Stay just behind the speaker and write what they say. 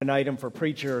An item for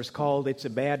preachers called It's a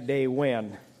Bad Day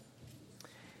When.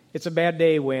 It's a bad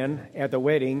day when, at the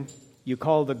wedding, you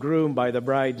call the groom by the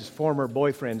bride's former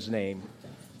boyfriend's name.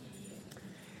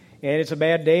 And it's a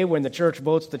bad day when the church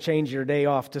votes to change your day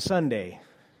off to Sunday.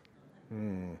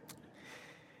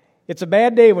 It's a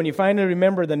bad day when you finally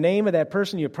remember the name of that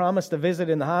person you promised to visit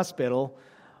in the hospital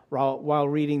while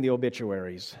reading the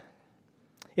obituaries.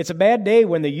 It's a bad day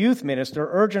when the youth minister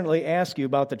urgently asks you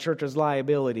about the church's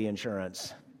liability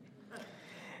insurance.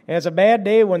 And it's a bad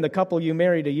day when the couple you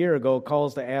married a year ago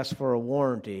calls to ask for a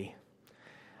warranty.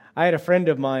 I had a friend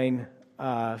of mine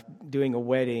doing a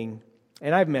wedding,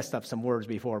 and I've messed up some words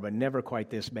before, but never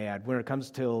quite this bad. When it comes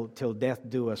till death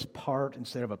do us part,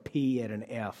 instead of a P at an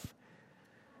F.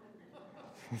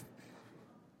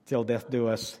 Till death do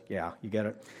us, yeah, you get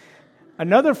it.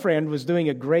 Another friend was doing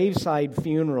a graveside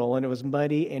funeral, and it was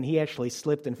muddy, and he actually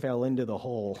slipped and fell into the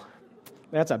hole.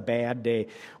 That's a bad day.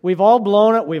 We've all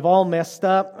blown it. We've all messed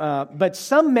up. But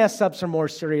some mess-ups are more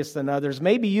serious than others.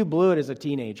 Maybe you blew it as a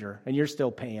teenager, and you're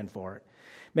still paying for it.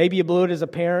 Maybe you blew it as a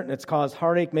parent, and it's caused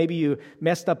heartache. Maybe you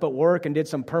messed up at work and did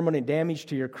some permanent damage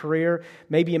to your career.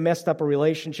 Maybe you messed up a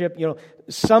relationship. You know,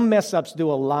 some mess-ups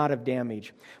do a lot of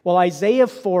damage. Well, Isaiah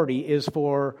 40 is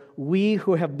for we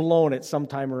who have blown it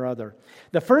sometime or other.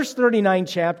 The first 39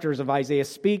 chapters of Isaiah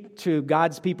speak to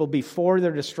God's people before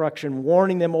their destruction,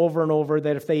 warning them over and over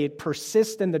that if they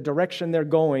persist in the direction they're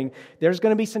going, there's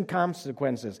going to be some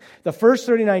consequences. The first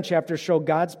 39 chapters show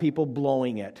God's people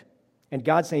blowing it. And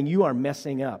God saying, you are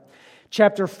messing up.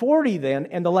 Chapter 40 then,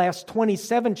 and the last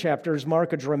 27 chapters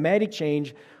mark a dramatic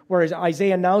change, whereas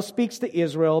Isaiah now speaks to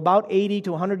Israel about 80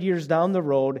 to 100 years down the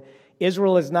road.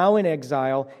 Israel is now in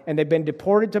exile, and they've been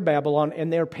deported to Babylon,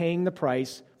 and they're paying the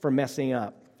price for messing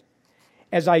up.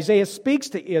 As Isaiah speaks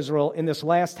to Israel in this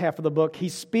last half of the book, he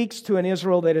speaks to an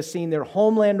Israel that has seen their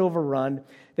homeland overrun.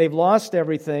 They've lost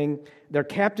everything. They're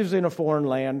captives in a foreign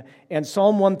land. And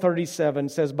Psalm 137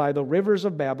 says, by the rivers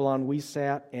of Babylon we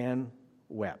sat and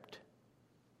wept.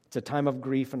 It's a time of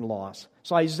grief and loss.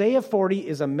 So Isaiah 40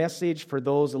 is a message for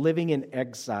those living in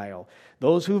exile,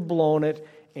 those who've blown it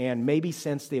and maybe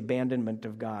sense the abandonment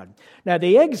of God. Now,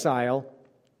 the exile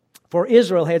for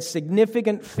Israel had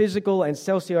significant physical and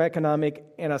socioeconomic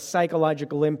and a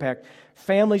psychological impact.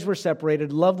 Families were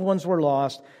separated, loved ones were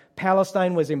lost,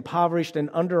 Palestine was impoverished and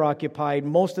underoccupied,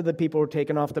 most of the people were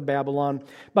taken off to Babylon.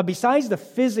 But besides the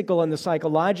physical and the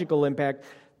psychological impact,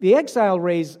 the exile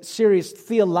raised serious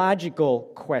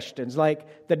theological questions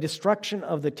like the destruction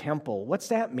of the temple. What's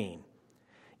that mean?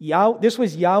 This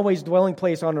was Yahweh's dwelling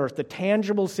place on earth, the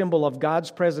tangible symbol of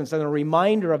God's presence and a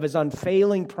reminder of His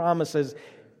unfailing promises.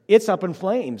 It's up in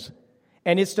flames.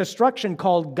 And its destruction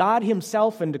called God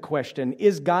Himself into question.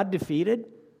 Is God defeated?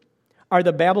 Are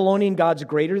the Babylonian gods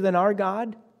greater than our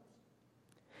God?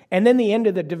 And then the end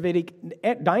of the Davidic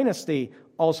dynasty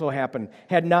also happened.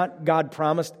 Had not God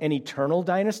promised an eternal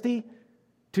dynasty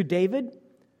to David?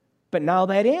 But now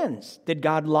that ends. Did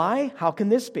God lie? How can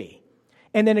this be?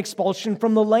 And then expulsion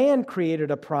from the land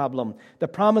created a problem. The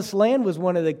promised land was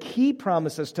one of the key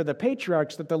promises to the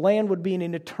patriarchs that the land would be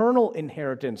an eternal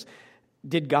inheritance.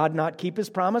 Did God not keep His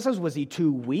promises? Was He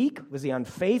too weak? Was He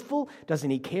unfaithful? Doesn't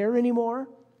He care anymore?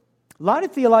 A lot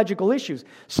of theological issues.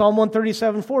 Psalm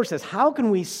 137:4 says, how can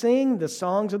we sing the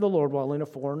songs of the Lord while in a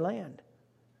foreign land?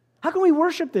 How can we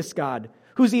worship this God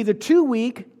who's either too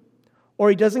weak or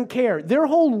He doesn't care? Their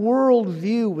whole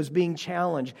worldview was being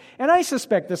challenged. And I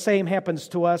suspect the same happens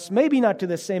to us, maybe not to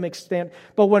the same extent,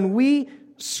 but when we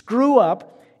screw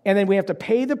up and then we have to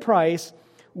pay the price,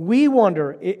 we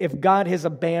wonder if God has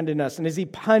abandoned us and is He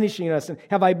punishing us and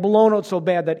have I blown out so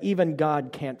bad that even God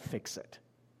can't fix it?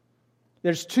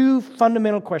 There's two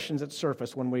fundamental questions that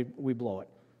surface when we blow it.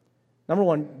 Number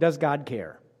one, does God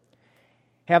care?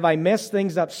 Have I messed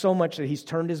things up so much that He's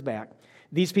turned His back?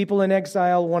 These people in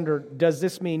exile wonder, does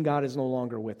this mean God is no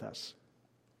longer with us?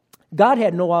 God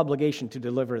had no obligation to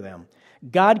deliver them.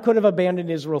 God could have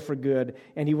abandoned Israel for good,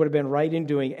 and He would have been right in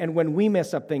doing. And when we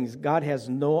mess up things, God has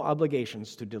no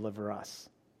obligations to deliver us.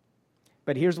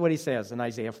 But here's what He says in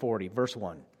Isaiah 40, verse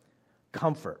 1.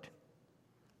 Comfort.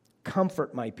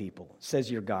 Comfort my people,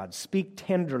 says your God. Speak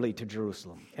tenderly to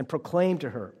Jerusalem and proclaim to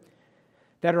her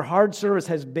that her hard service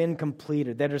has been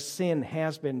completed, that her sin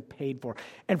has been paid for.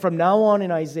 And from now on in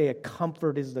Isaiah,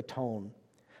 comfort is the tone.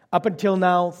 Up until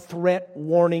now, threat,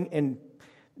 warning, and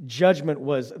judgment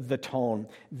was the tone.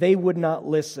 They would not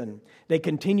listen. They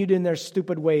continued in their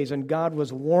stupid ways, and God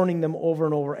was warning them over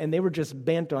and over, and they were just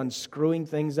bent on screwing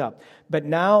things up. But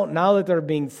now that they're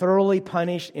being thoroughly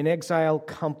punished in exile,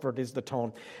 comfort is the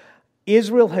tone.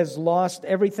 Israel has lost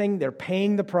everything. They're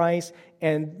paying the price.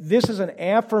 And this is an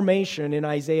affirmation in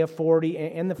Isaiah 40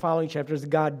 and the following chapters.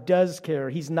 God does care.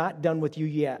 He's not done with you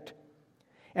yet.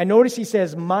 And notice he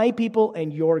says, my people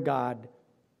and your God.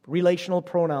 Relational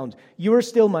pronouns. You are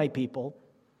still my people.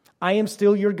 I am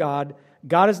still your God.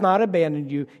 God has not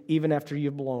abandoned you even after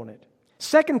you've blown it.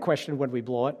 Second question when we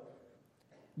blow it.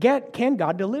 Can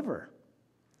God deliver?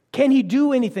 Can He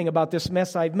do anything about this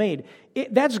mess I've made?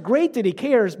 That's great that He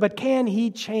cares, but can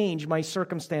He change my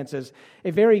circumstances?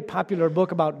 A very popular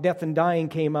book about death and dying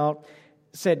came out,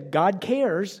 said God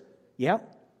cares, yeah,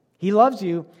 He loves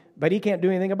you, but He can't do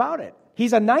anything about it.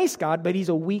 He's a nice God, but He's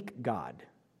a weak God.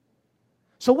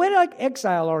 So what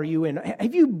exile are you in?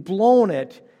 Have you blown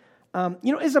it?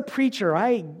 As a preacher,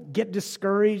 I get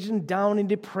discouraged and down and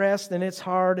depressed, and it's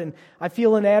hard, and I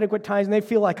feel inadequate times, and they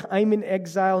feel like I'm in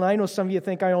exile. And I know some of you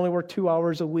think I only work 2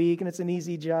 hours a week, and it's an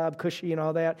easy job, cushy and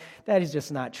all that. That is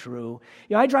just not true.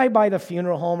 I drive by the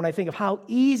funeral home, and I think of how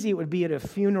easy it would be at a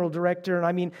funeral director, and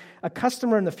I mean, a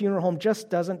customer in the funeral home just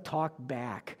doesn't talk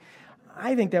back.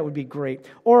 I think that would be great.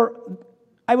 Or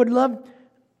I would love...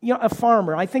 a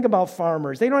farmer, I think about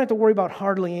farmers. They don't have to worry about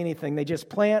hardly anything. They just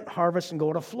plant, harvest, and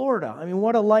go to Florida. I mean,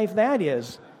 what a life that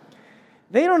is.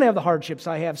 They don't have the hardships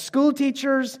I have. School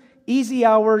teachers, easy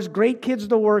hours, great kids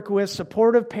to work with,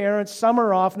 supportive parents,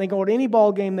 summer off, and they go to any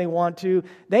ball game they want to.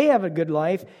 They have a good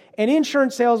life. And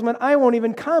insurance salesmen, I won't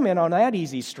even comment on that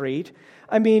easy street.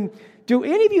 I mean, do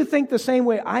any of you think the same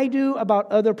way I do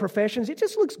about other professions? It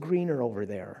just looks greener over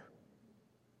there.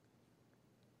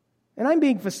 And I'm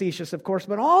being facetious, of course,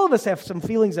 but all of us have some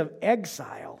feelings of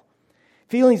exile.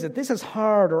 Feelings that this is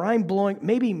hard, or I'm blowing,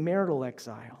 maybe marital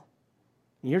exile.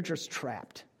 You're just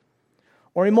trapped.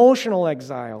 Or emotional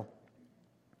exile.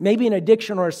 Maybe an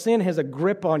addiction or a sin has a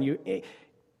grip on you.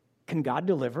 Can God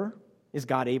deliver? Is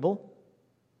God able?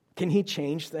 Can He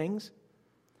change things?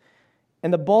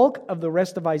 And the bulk of the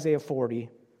rest of Isaiah 40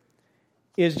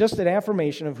 is just an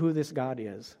affirmation of who this God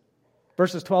is.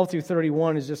 Verses 12 through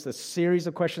 31 is just a series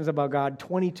of questions about God,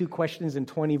 22 questions in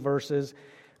 20 verses,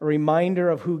 a reminder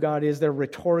of who God is. They're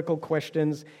rhetorical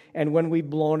questions, and when we've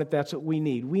blown it, that's what we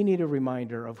need. We need a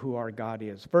reminder of who our God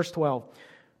is. Verse 12,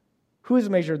 who has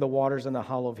measured the waters in the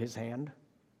hollow of His hand?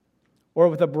 Or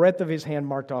with the breadth of His hand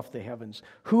marked off the heavens?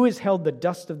 Who has held the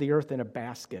dust of the earth in a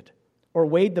basket? Or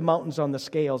weighed the mountains on the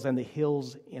scales and the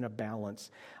hills in a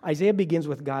balance? Isaiah begins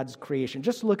with God's creation.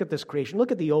 Just look at this creation.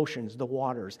 Look at the oceans, the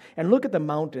waters, and look at the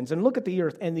mountains, and look at the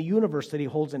earth and the universe that He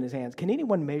holds in His hands. Can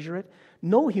anyone measure it?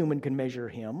 No human can measure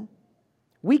Him.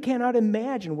 We cannot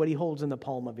imagine what He holds in the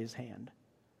palm of His hand.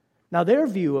 Now, their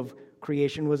view of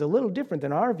creation was a little different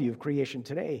than our view of creation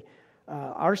today.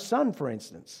 Our sun, for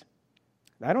instance,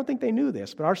 I don't think they knew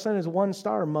this, but our sun is one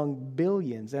star among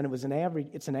billions, and it's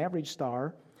an average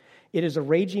star. It is a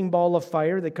raging ball of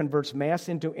fire that converts mass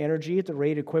into energy at the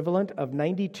rate equivalent of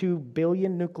 92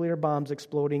 billion nuclear bombs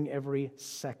exploding every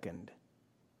second.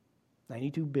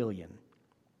 92 billion.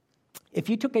 If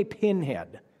you took a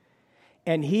pinhead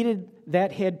and heated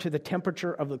that head to the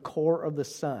temperature of the core of the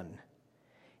sun,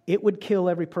 it would kill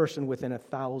every person within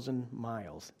 1,000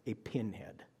 miles, a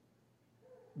pinhead.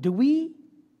 Do we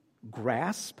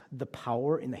grasp the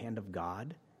power in the hand of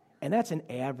God? And that's an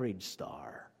average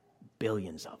star,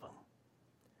 billions of them.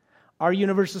 Our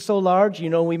universe is so large,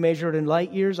 we measure it in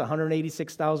light years,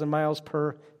 186,000 miles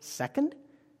per second.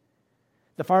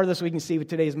 The farthest we can see with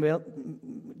today's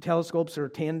telescopes are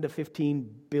 10 to 15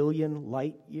 billion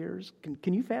light years.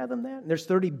 Can you fathom that? There's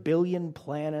 30 billion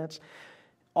planets.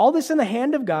 All this in the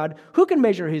hand of God. Who can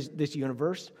measure this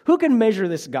universe? Who can measure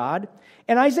this God?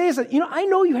 And Isaiah said, I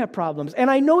know you have problems,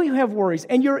 and I know you have worries,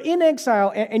 and you're in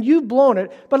exile, and you've blown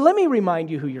it, but let me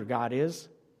remind you who your God is.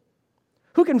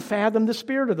 Who can fathom the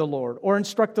Spirit of the Lord or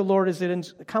instruct the Lord as a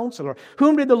counselor?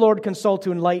 Whom did the Lord consult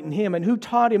to enlighten him, and who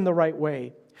taught him the right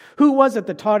way? Who was it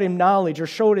that taught him knowledge or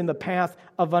showed him the path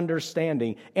of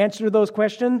understanding? Answer to those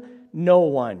questions? No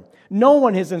one. No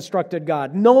one has instructed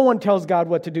God. No one tells God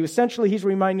what to do. Essentially, He's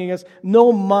reminding us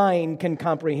no mind can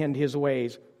comprehend His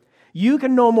ways. You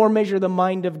can no more measure the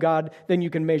mind of God than you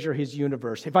can measure His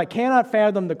universe. If I cannot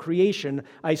fathom the creation,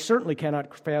 I certainly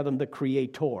cannot fathom the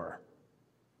Creator.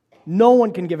 No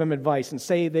one can give Him advice and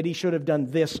say that He should have done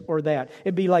this or that.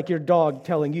 It'd be like your dog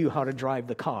telling you how to drive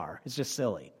the car. It's just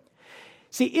silly.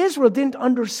 See, Israel didn't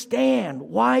understand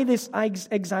why this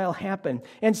exile happened.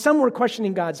 And some were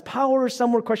questioning God's power,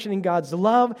 some were questioning God's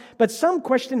love, but some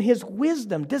questioned His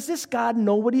wisdom. Does this God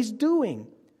know what He's doing?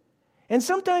 And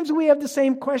sometimes we have the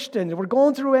same question. We're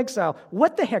going through exile.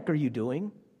 What the heck are you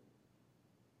doing?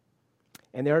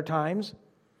 And there are times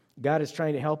God is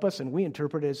trying to help us and we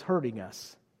interpret it as hurting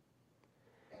us.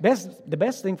 The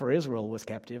best thing for Israel was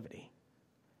captivity.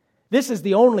 This is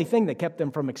the only thing that kept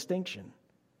them from extinction.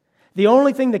 The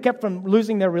only thing that kept from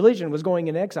losing their religion was going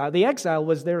in exile. The exile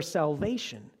was their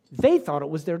salvation. They thought it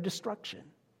was their destruction.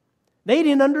 They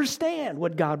didn't understand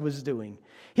what God was doing.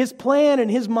 His plan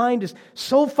and His mind is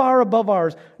so far above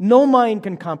ours, no mind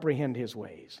can comprehend His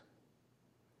ways.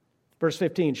 Verse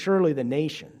 15, surely the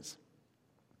nations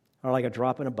are like a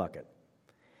drop in a bucket.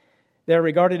 They're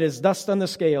regarded as dust on the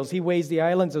scales. He weighs the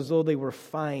islands as though they were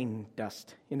fine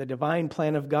dust. In the divine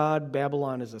plan of God,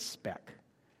 Babylon is a speck.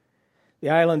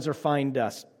 The islands are fine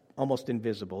dust, almost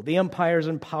invisible. The empires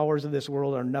and powers of this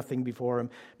world are nothing before Him.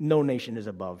 No nation is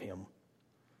above Him.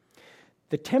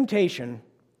 The temptation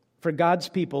for God's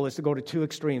people is to go to two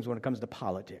extremes when it comes to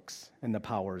politics and the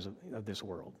powers of this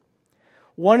world.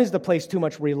 One is to place too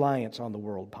much reliance on the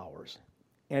world powers.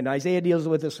 And Isaiah deals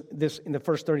with this in the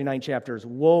first 39 chapters.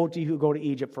 Woe to you who go to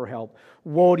Egypt for help.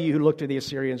 Woe to you who look to the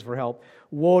Assyrians for help.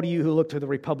 Woe to you who look to the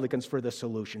Republicans for the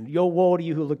solution. Woe to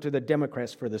you who look to the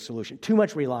Democrats for the solution. Too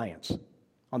much reliance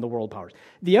on the world powers.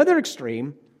 The other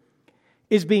extreme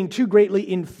is being too greatly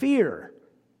in fear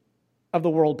of the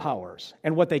world powers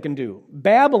and what they can do.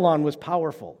 Babylon was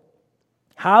powerful.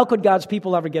 How could God's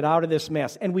people ever get out of this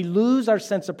mess? And we lose our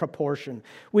sense of proportion.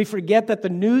 We forget that the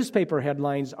newspaper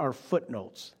headlines are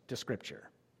footnotes to Scripture.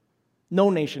 No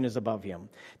nation is above Him.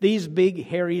 These big,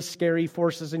 hairy, scary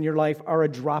forces in your life are a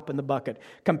drop in the bucket.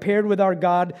 Compared with our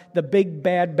God, the big,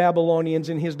 bad Babylonians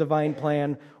in His divine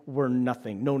plan were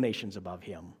nothing. No nation's above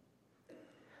Him.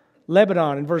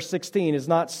 Lebanon, in verse 16, is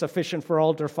not sufficient for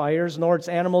altar fires, nor its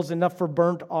animals enough for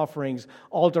burnt offerings.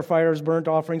 Altar fires, burnt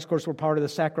offerings, of course, were part of the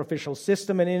sacrificial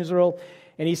system in Israel.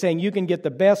 And He's saying you can get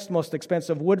the best, most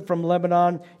expensive wood from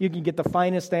Lebanon. You can get the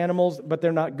finest animals, but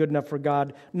they're not good enough for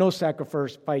God. No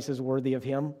sacrifice is worthy of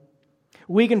Him.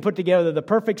 We can put together the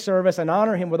perfect service and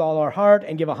honor Him with all our heart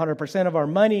and give 100% of our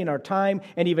money and our time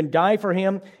and even die for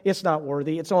Him. It's not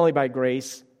worthy. It's only by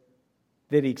grace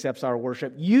that He accepts our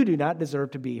worship. You do not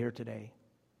deserve to be here today.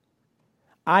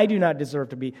 I do not deserve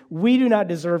to be. We do not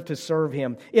deserve to serve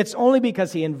Him. It's only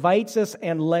because He invites us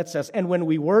and lets us. And when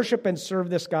we worship and serve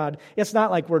this God, it's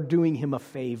not like we're doing Him a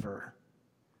favor.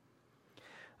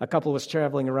 A couple was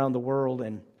traveling around the world,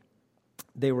 and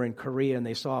they were in Korea, and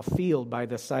they saw a field by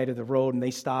the side of the road, and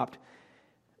they stopped.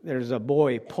 There's a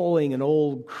boy pulling an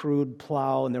old crude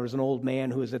plow, and there was an old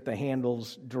man who was at the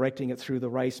handles directing it through the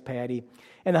rice paddy.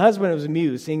 And the husband was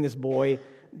amused seeing this boy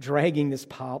dragging this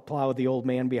plow with the old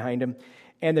man behind him.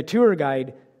 And the tour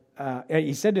guide,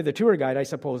 he said to the tour guide, I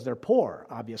suppose they're poor,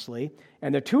 obviously.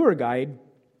 And the tour guide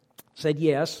said,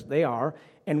 yes, they are.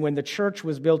 And when the church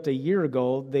was built a year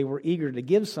ago, they were eager to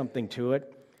give something to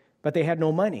it, but they had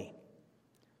no money.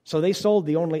 So they sold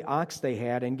the only ox they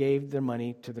had and gave their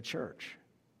money to the church.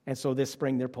 And so this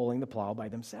spring they're pulling the plow by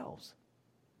themselves.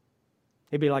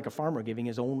 It'd be like a farmer giving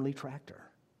his only tractor.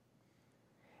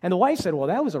 And the wife said, well,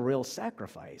 that was a real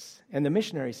sacrifice. And the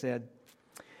missionary said,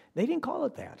 they didn't call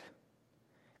it that.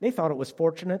 They thought it was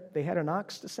fortunate they had an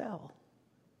ox to sell.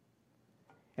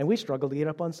 And we struggle to get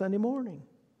up on Sunday morning.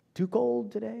 Too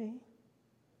cold today.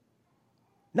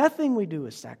 Nothing we do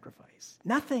is sacrifice.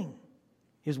 Nothing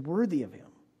is worthy of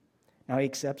Him. Now He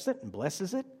accepts it and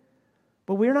blesses it,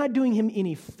 but we're not doing Him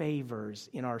any favors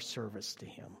in our service to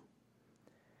Him.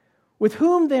 With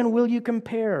whom then will you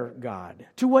compare God?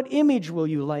 To what image will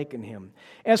you liken Him?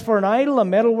 As for an idol, a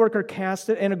metalworker casts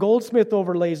it, and a goldsmith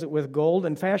overlays it with gold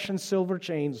and fashions silver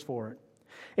chains for it.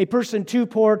 A person too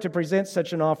poor to present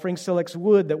such an offering selects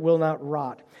wood that will not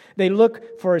rot. They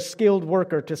look for a skilled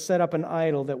worker to set up an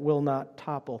idol that will not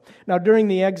topple. Now, during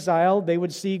the exile, they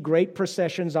would see great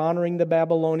processions honoring the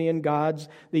Babylonian gods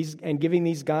and giving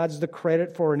these gods the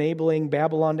credit for enabling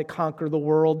Babylon to conquer the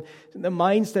world. The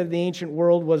mindset of the ancient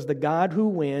world was the God who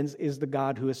wins is the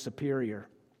God who is superior.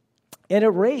 And it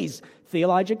raised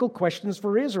theological questions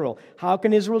for Israel. How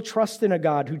can Israel trust in a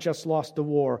God who just lost the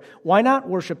war? Why not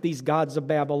worship these gods of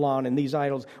Babylon and these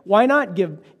idols? Why not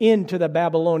give in to the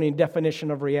Babylonian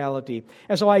definition of reality?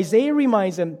 And so Isaiah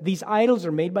reminds them these idols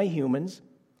are made by humans.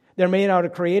 They're made out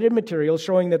of created materials,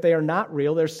 showing that they are not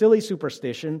real. They're silly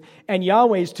superstition. And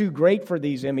Yahweh is too great for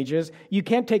these images. You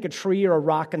can't take a tree or a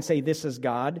rock and say, this is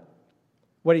God.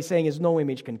 What he's saying is no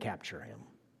image can capture Him.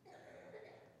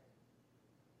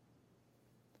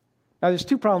 Now, there's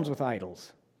two problems with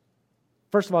idols.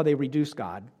 First of all, they reduce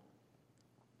God.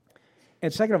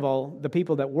 And second of all, the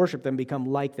people that worship them become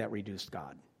like that reduced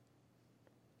God.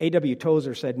 A.W.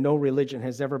 Tozer said, no religion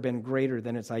has ever been greater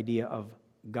than its idea of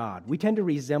God. We tend to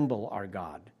resemble our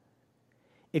God.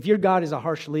 If your God is a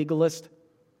harsh legalist,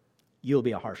 you'll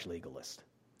be a harsh legalist.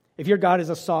 If your God is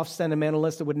a soft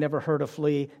sentimentalist that would never hurt a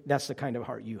flea, that's the kind of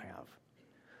heart you have.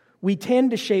 We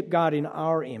tend to shape God in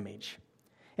our image.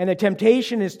 And the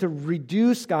temptation is to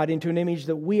reduce God into an image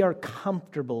that we are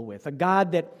comfortable with, a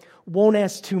God that won't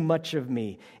ask too much of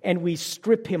me, and we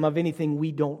strip him of anything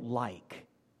we don't like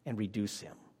and reduce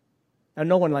him. Now,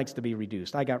 no one likes to be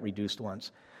reduced. I got reduced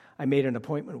once. I made an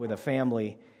appointment with a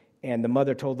family, and the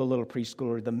mother told the little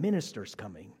preschooler, the minister's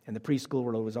coming. And the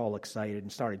preschooler was all excited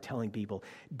and started telling people,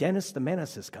 Dennis the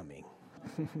Menace is coming.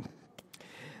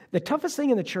 The toughest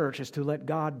thing in the church is to let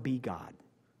God,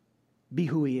 be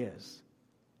who he is.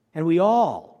 And we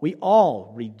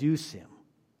all reduce him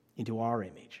into our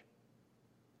image.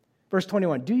 Verse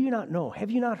 21, do you not know? Have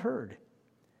you not heard?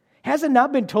 Has it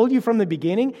not been told you from the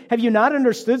beginning? Have you not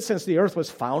understood since the earth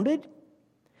was founded?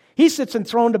 He sits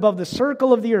enthroned above the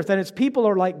circle of the earth, and its people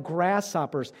are like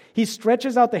grasshoppers. He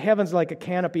stretches out the heavens like a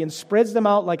canopy and spreads them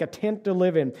out like a tent to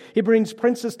live in. He brings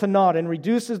princes to naught and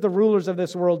reduces the rulers of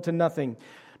this world to nothing.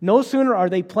 No sooner are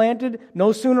they planted,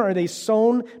 no sooner are they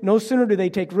sown, no sooner do they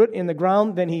take root in the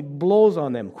ground than he blows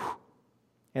on them,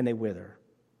 and they wither.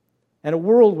 And a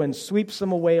whirlwind sweeps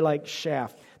them away like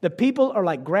chaff. The people are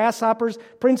like grasshoppers.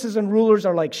 Princes and rulers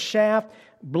are like chaff,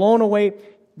 blown away.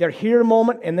 They're here a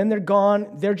moment, and then they're gone.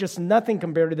 They're just nothing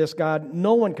compared to this God.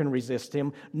 No one can resist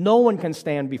him. No one can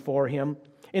stand before him.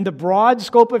 In the broad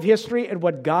scope of history and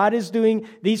what God is doing,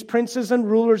 these princes and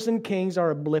rulers and kings are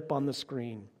a blip on the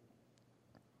screen.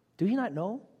 Do you not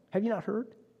know? Have you not heard?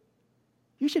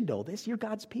 You should know this. You're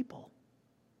God's people.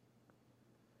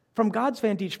 From God's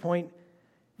vantage point,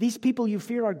 these people you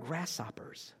fear are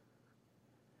grasshoppers.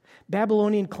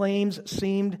 Babylonian claims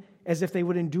seemed as if they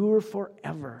would endure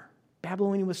forever.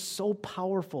 Babylon was so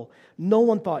powerful. No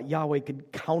one thought Yahweh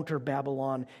could counter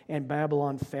Babylon, and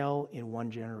Babylon fell in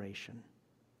one generation.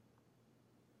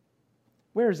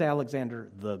 Where's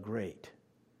Alexander the Great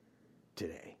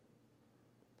today?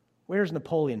 Where's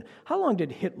Napoleon? How long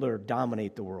did Hitler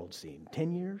dominate the world scene?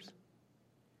 10 years?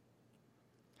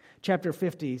 Chapter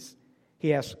 50,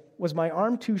 he asks, was my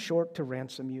arm too short to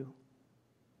ransom you?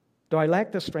 Do I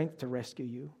lack the strength to rescue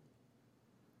you?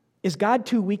 Is God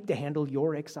too weak to handle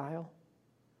your exile?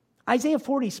 Isaiah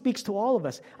 40 speaks to all of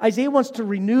us. Isaiah wants to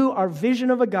renew our vision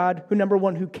of a God who, number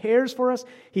one, who cares for us.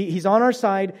 He's on our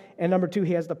side. And number two,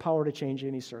 he has the power to change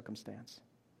any circumstance.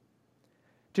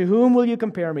 To whom will you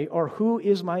compare me? Or who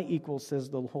is my equal, says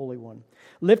the Holy One.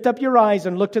 Lift up your eyes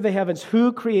and look to the heavens.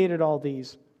 Who created all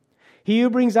these? He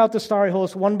who brings out the starry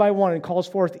host one by one and calls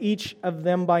forth each of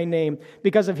them by name.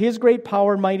 Because of his great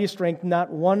power and mighty strength,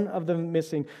 not one of them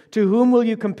missing. To whom will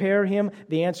you compare him?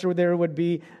 The answer there would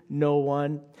be no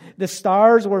one. The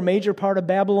stars were a major part of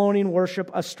Babylonian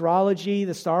worship, astrology.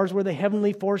 The stars were the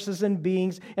heavenly forces and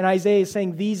beings. And Isaiah is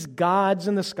saying these gods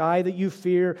in the sky that you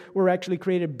fear were actually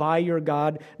created by your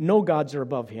God. No gods are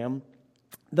above him.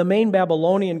 The main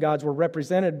Babylonian gods were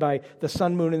represented by the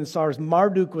sun, moon, and the stars.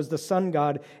 Marduk was the sun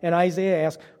god, and Isaiah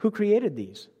asked, who created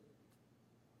these?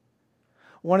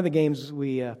 One of the games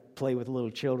we play with little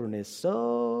children is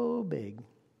so big,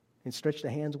 and stretch the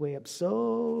hands way up,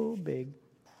 so big.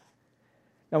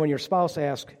 Now, when your spouse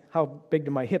asks, how big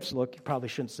do my hips look, you probably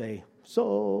shouldn't say,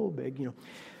 so big,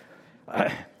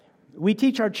 We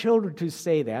teach our children to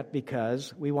say that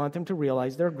because we want them to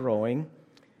realize they're growing.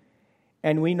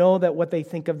 And we know that what they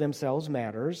think of themselves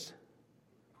matters.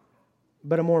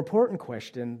 But a more important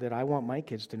question that I want my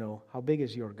kids to know, how big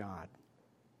is your God?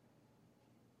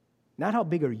 Not how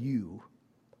big are you,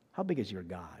 how big is your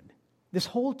God? This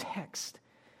whole text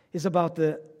is about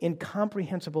the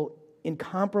incomprehensible,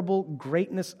 incomparable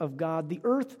greatness of God. The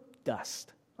earth,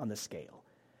 dust on the scale.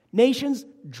 Nations,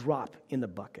 drop in the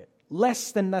bucket.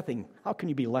 Less than nothing. How can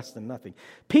you be less than nothing?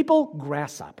 People,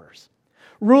 grasshoppers.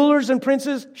 Rulers and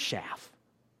princes, chaff.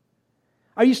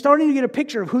 Are you starting to get a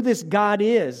picture of who this God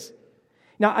is?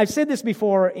 Now, I've said this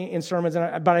before in sermons,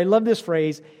 but I love this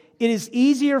phrase. It is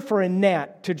easier for a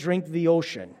gnat to drink the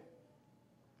ocean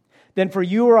than for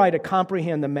you or I to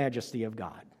comprehend the majesty of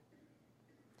God.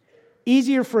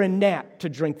 Easier for a gnat to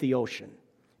drink the ocean.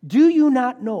 Do you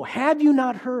not know? Have you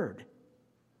not heard?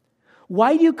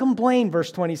 Why do you complain,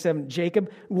 verse 27,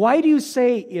 Jacob? Why do you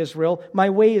say, Israel, my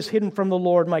way is hidden from the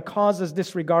Lord, my cause is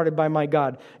disregarded by my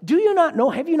God? Do you not know?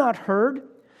 Have you not heard?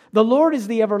 The Lord is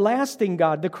the everlasting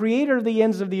God, the creator of the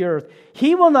ends of the earth.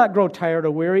 He will not grow tired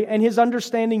or weary, and his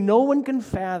understanding no one can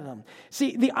fathom.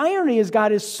 See, the irony is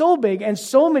God is so big and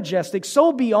so majestic,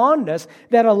 so beyond us,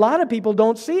 that a lot of people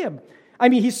don't see him. I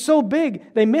mean, he's so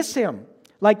big, they miss him.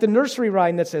 Like the nursery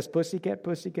rhyme that says, pussycat,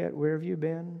 pussycat, where have you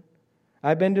been?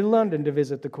 I've been to London to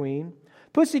visit the Queen.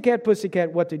 Pussycat,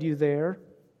 pussycat, what did you there?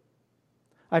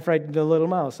 I frightened a little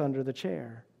mouse under the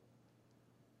chair.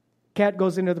 cat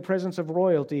goes into the presence of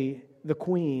royalty, the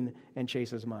queen, and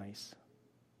chases mice.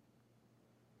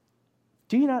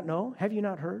 Do you not know? Have you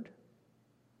not heard?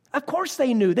 Of course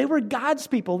they knew. They were God's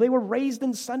people. They were raised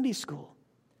in Sunday school.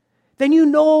 Then you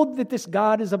know that this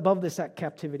God is above this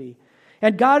captivity.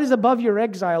 And God is above your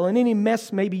exile and any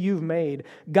mess maybe you've made.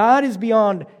 God is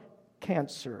beyond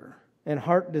cancer and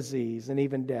heart disease and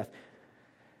even death.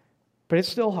 But it's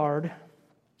still hard.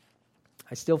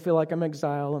 I still feel like I'm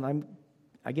exiled and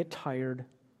I get tired.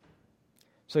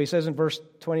 So he says in verse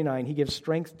 29, he gives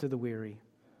strength to the weary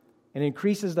and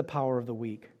increases the power of the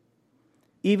weak.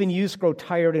 Even youths grow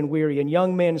tired and weary, and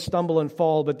young men stumble and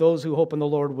fall, but those who hope in the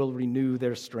Lord will renew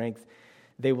their strength.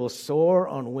 They will soar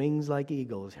on wings like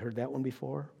eagles. Heard that one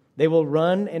before? They will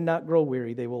run and not grow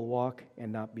weary. They will walk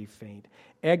and not be faint.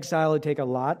 Exile would take a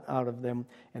lot out of them,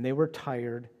 and they were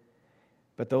tired,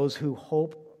 but those who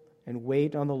hope and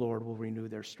wait on the Lord will renew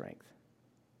their strength.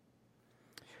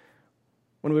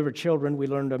 When we were children, we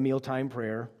learned a mealtime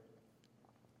prayer.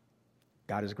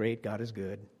 God is great, God is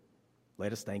good.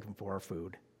 Let us thank Him for our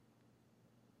food.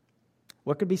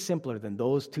 What could be simpler than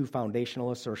those two foundational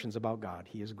assertions about God?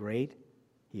 He is great,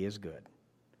 He is good.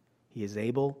 He is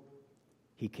able,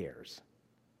 He cares.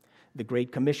 The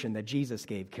Great Commission that Jesus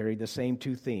gave carried the same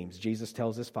two themes. Jesus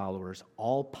tells His followers,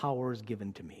 all power is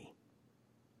given to me,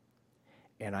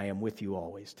 and I am with you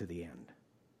always to the end.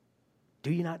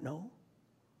 Do you not know?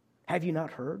 Have you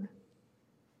not heard?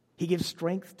 He gives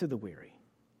strength to the weary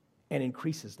and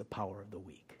increases the power of the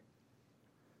weak.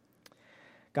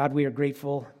 God, we are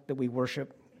grateful that we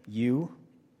worship You,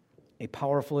 a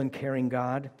powerful and caring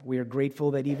God. We are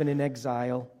grateful that even in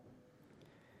exile,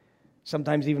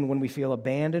 sometimes even when we feel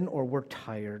abandoned or we're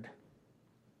tired,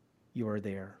 You are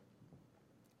there.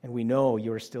 And we know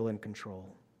You are still in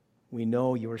control. We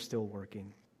know You are still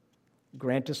working.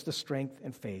 Grant us the strength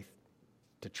and faith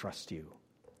to trust You.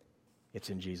 It's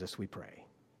in Jesus we pray.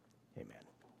 Amen.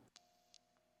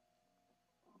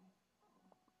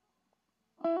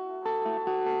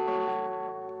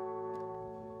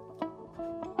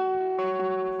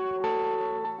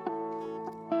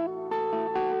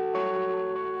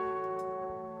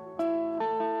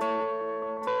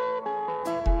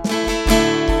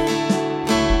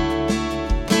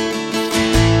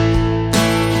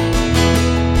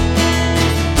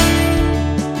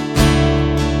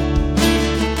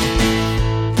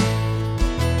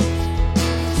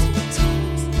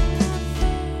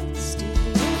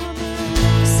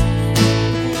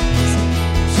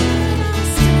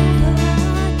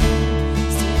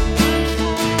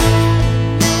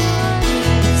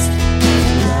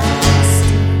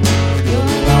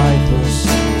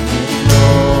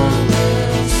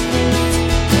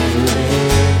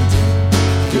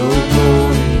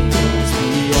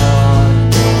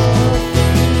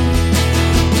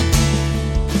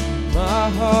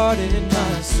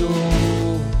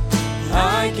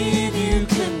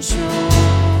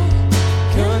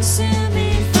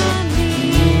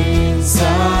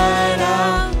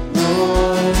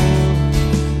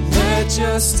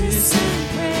 Justice and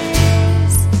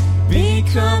praise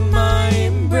become my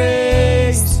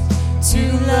embrace, to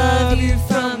love You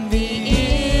from the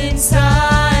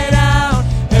inside out.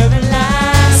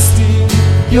 Everlasting,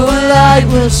 Your light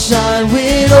will shine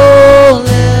when all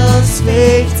else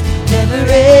fades. Never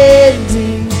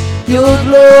ending, Your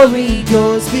glory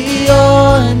goes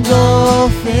beyond all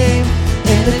fame.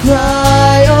 And the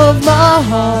cry of my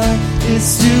heart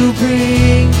is to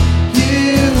bring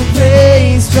You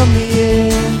praise from the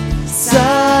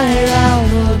inside out.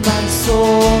 Of my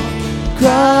soul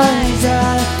cries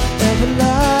out,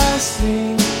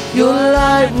 everlasting, Your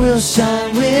light will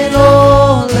shine when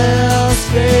all else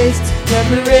fades.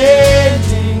 Never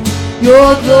ending,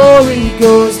 Your glory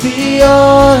goes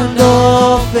beyond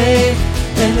all fame.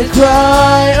 And the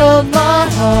cry of my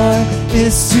heart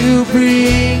is to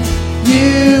bring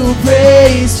You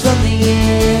praise from the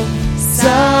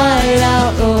inside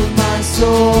out. Of my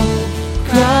soul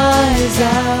cries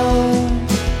out.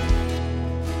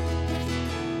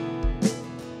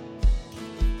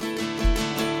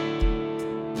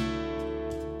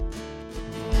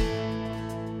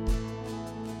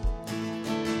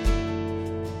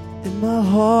 In my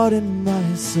heart and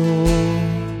my soul,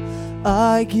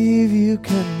 I give You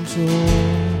control.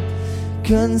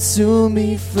 Consume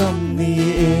me from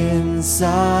the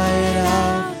inside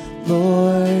out,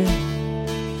 Lord.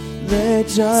 Let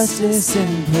justice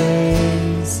and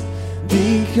praise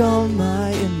become my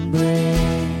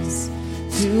embrace,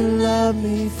 to love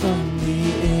me from the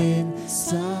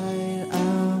inside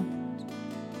out.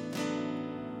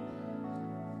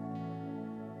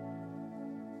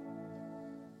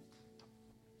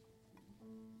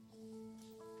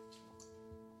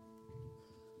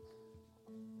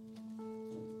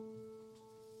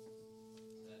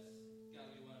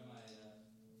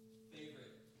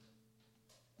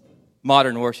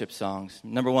 modern worship songs.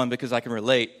 Number one, because I can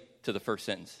relate to the first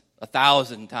sentence.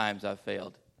 1,000 times I've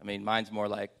failed. I mean, mine's more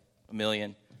like 1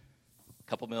 million, a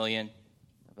couple million.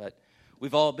 But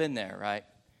we've all been there, right?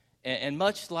 And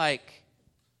much like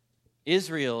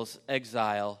Israel's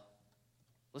exile,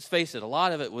 let's face it, a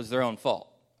lot of it was their own fault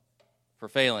for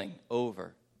failing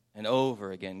over and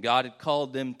over again. God had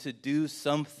called them to do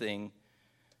something,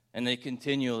 and they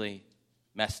continually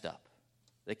messed up.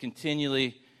 They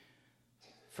continually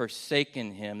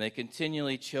forsaken him. They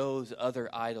continually chose other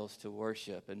idols to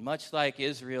worship. And much like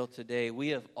Israel today, we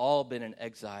have all been in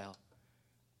exile,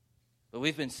 but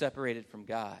we've been separated from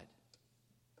God.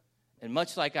 And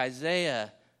much like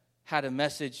Isaiah had a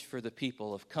message for the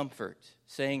people of comfort,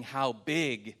 saying how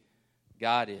big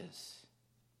God is,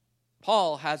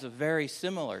 Paul has a very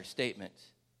similar statement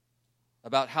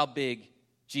about how big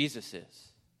Jesus is.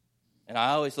 And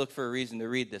I always look for a reason to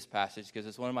read this passage because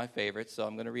it's one of my favorites, so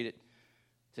I'm going to read it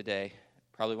today.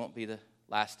 Probably won't be the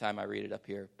last time I read it up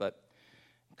here, but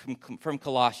from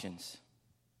Colossians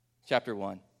chapter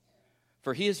 1.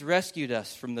 For he has rescued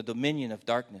us from the dominion of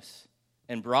darkness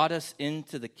and brought us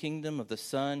into the kingdom of the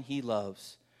Son he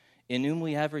loves, in whom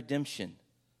we have redemption,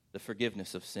 the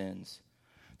forgiveness of sins.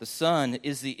 The Son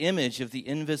is the image of the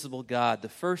invisible God, the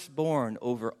firstborn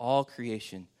over all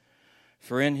creation.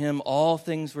 For in him all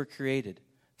things were created,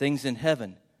 things in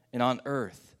heaven and on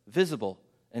earth, visible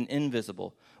and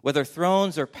invisible. Whether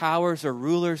thrones or powers or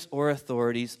rulers or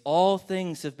authorities, all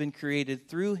things have been created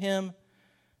through him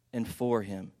and for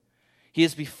him. He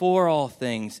is before all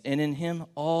things, and in him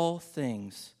all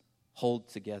things hold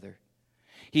together.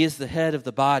 He is the head of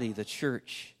the body, the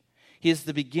church. He is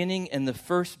the beginning and the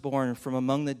firstborn from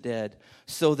among the dead,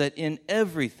 so that in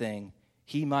everything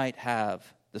he might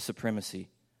have the supremacy.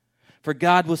 For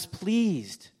God was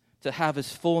pleased to have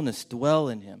his fullness dwell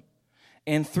in him,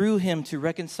 and through him to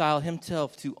reconcile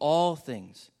himself to all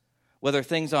things, whether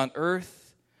things on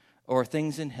earth or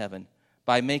things in heaven,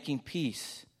 by making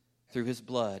peace through his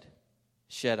blood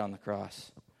shed on the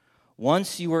cross.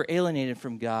 Once you were alienated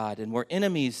from God and were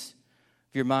enemies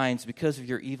of your minds because of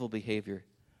your evil behavior,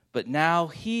 but now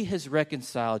he has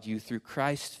reconciled you through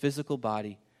Christ's physical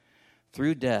body,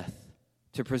 through death,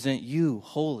 to present you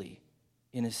holy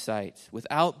in his sight,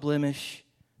 without blemish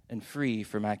and free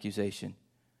from accusation.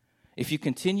 If you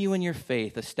continue in your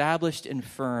faith, established and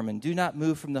firm, and do not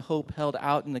move from the hope held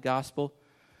out in the gospel,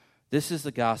 this is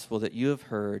the gospel that you have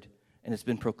heard and has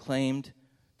been proclaimed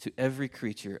to every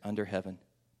creature under heaven,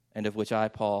 and of which I,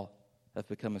 Paul, have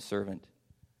become a servant.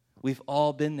 We've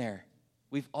all been there.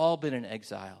 We've all been in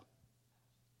exile.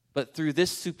 But through this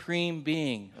supreme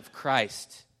being of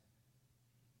Christ,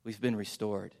 we've been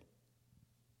restored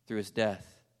through his death,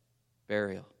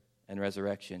 burial, and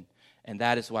resurrection. And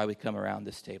that is why we come around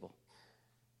this table.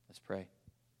 Let's pray.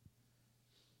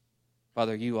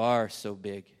 Father, you are so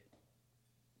big.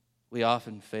 We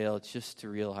often fail just to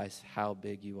realize how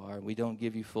big you are. We don't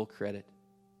give you full credit.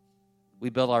 We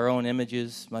build our own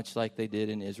images, much like they did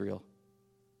in Israel,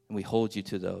 and we hold you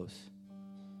to those.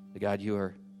 But God, you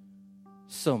are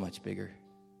so much bigger.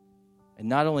 And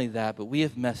not only that, but we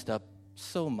have messed up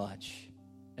so much,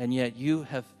 and yet you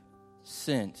have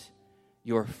sent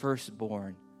your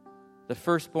firstborn, the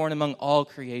firstborn among all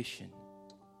creation,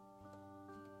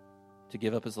 to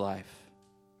give up his life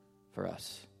for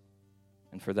us.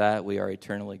 And for that, we are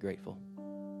eternally grateful.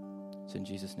 It's in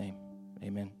Jesus' name.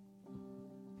 Amen.